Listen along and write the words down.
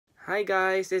Hi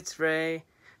guys, it's Ray.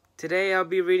 Today I'll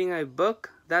be reading a book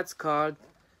that's called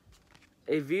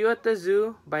A View at the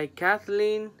Zoo by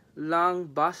Kathleen Long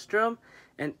Bostrom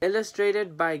and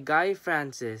illustrated by Guy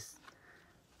Francis.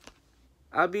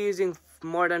 I'll be using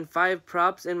more than 5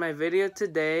 props in my video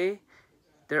today.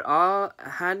 They're all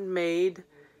handmade.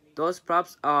 Those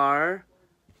props are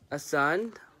a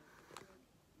sun,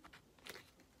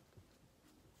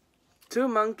 2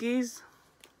 monkeys,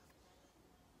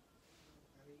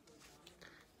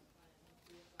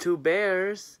 2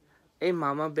 bears, a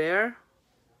mama bear,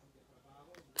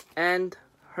 and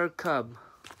her cub,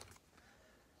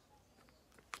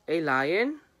 a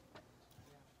lion,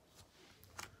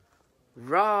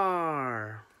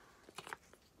 roar,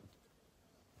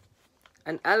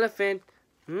 an elephant,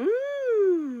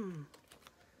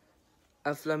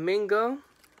 a flamingo,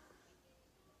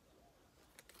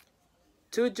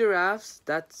 2 giraffes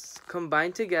that's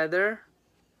combined together,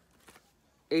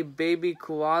 a baby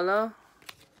koala,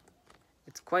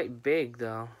 it's quite big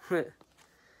though,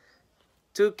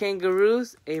 2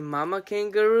 kangaroos, a mama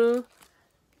kangaroo,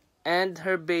 and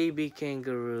her baby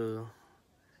kangaroo.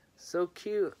 So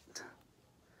cute.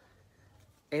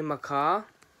 A macaw,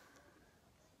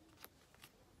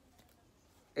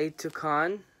 a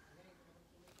toucan,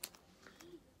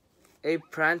 a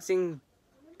prancing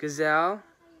gazelle,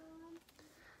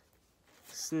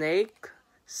 snake,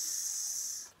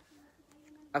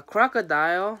 a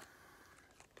crocodile,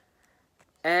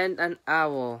 and an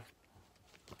owl.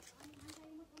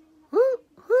 Hoot,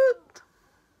 hoot.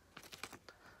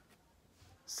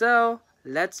 So,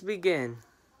 let's begin.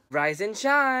 Rise and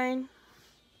shine.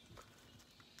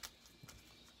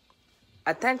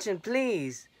 Attention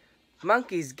please.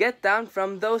 Monkeys, get down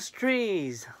from those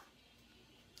trees.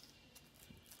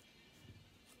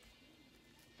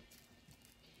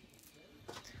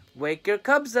 Wake your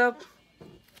cubs up.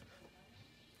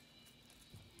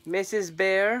 Mrs.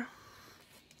 Bear.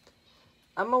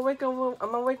 I'm awake,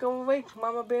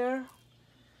 Mama Bear.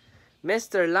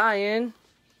 Mr. Lion,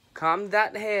 comb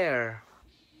that hair.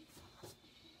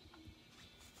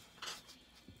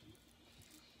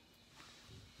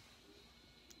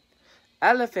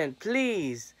 Elephant,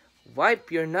 please,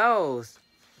 wipe your nose.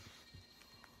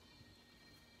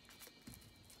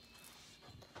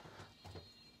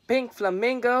 Pink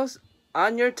flamingos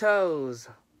on your toes.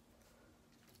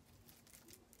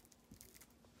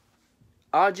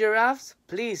 All giraffes,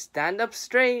 please stand up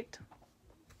straight.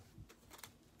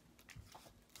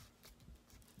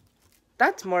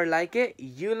 That's more like it.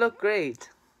 You look great.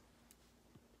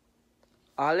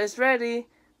 All is ready.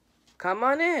 Come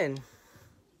on in.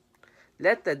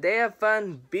 Let the day of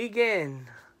fun begin.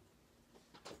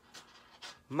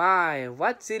 My,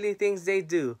 what silly things they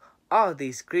do. All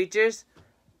these creatures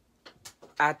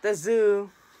at the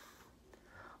zoo.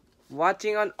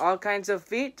 Watching on all kinds of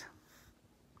feet.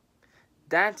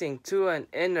 Dancing to an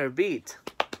inner beat.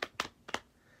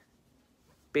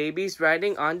 Babies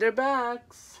riding on their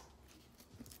backs.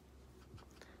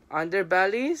 On their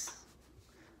bellies.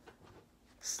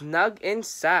 Snug in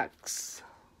sacks.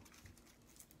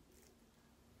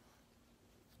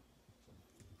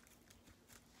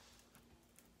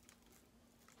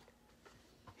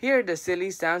 Hear the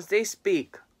silly sounds they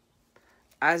speak.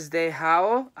 As they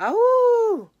howl,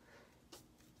 "Ahoo!"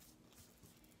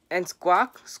 and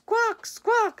squawk, squawk,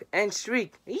 squawk, and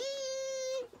shriek, "Ee!"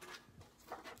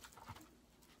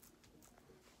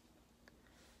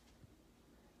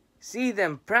 See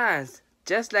them prance,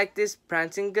 just like this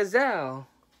prancing gazelle.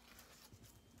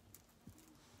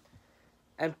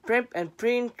 And primp and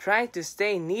preen try to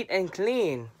stay neat and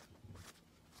clean.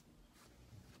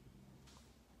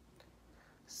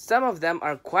 Some of them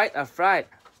are quite a fright.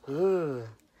 Ooh.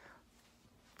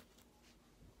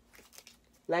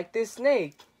 Like this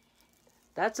snake.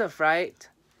 That's a fright.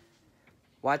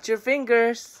 Watch your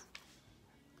fingers.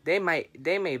 They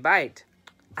may bite.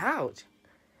 Ouch.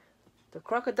 The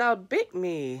crocodile bit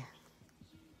me.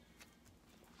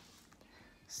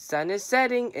 Sun is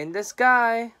setting in the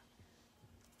sky.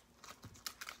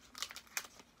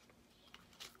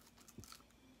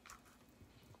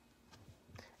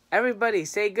 Everybody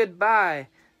say goodbye.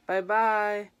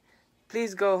 Bye-bye.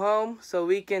 Please go home so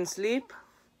we can sleep.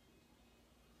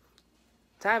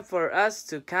 Time for us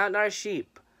to count our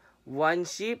sheep. 1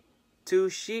 sheep, 2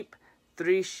 sheep,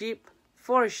 3 sheep,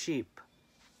 4 sheep.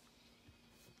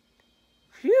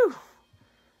 Phew!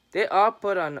 They all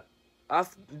put on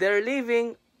off. They're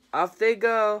leaving. Off they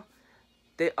go.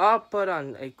 They all put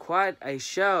on quite a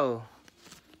show.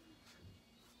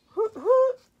 Hoot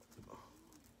hoot!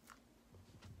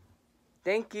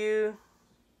 Thank you.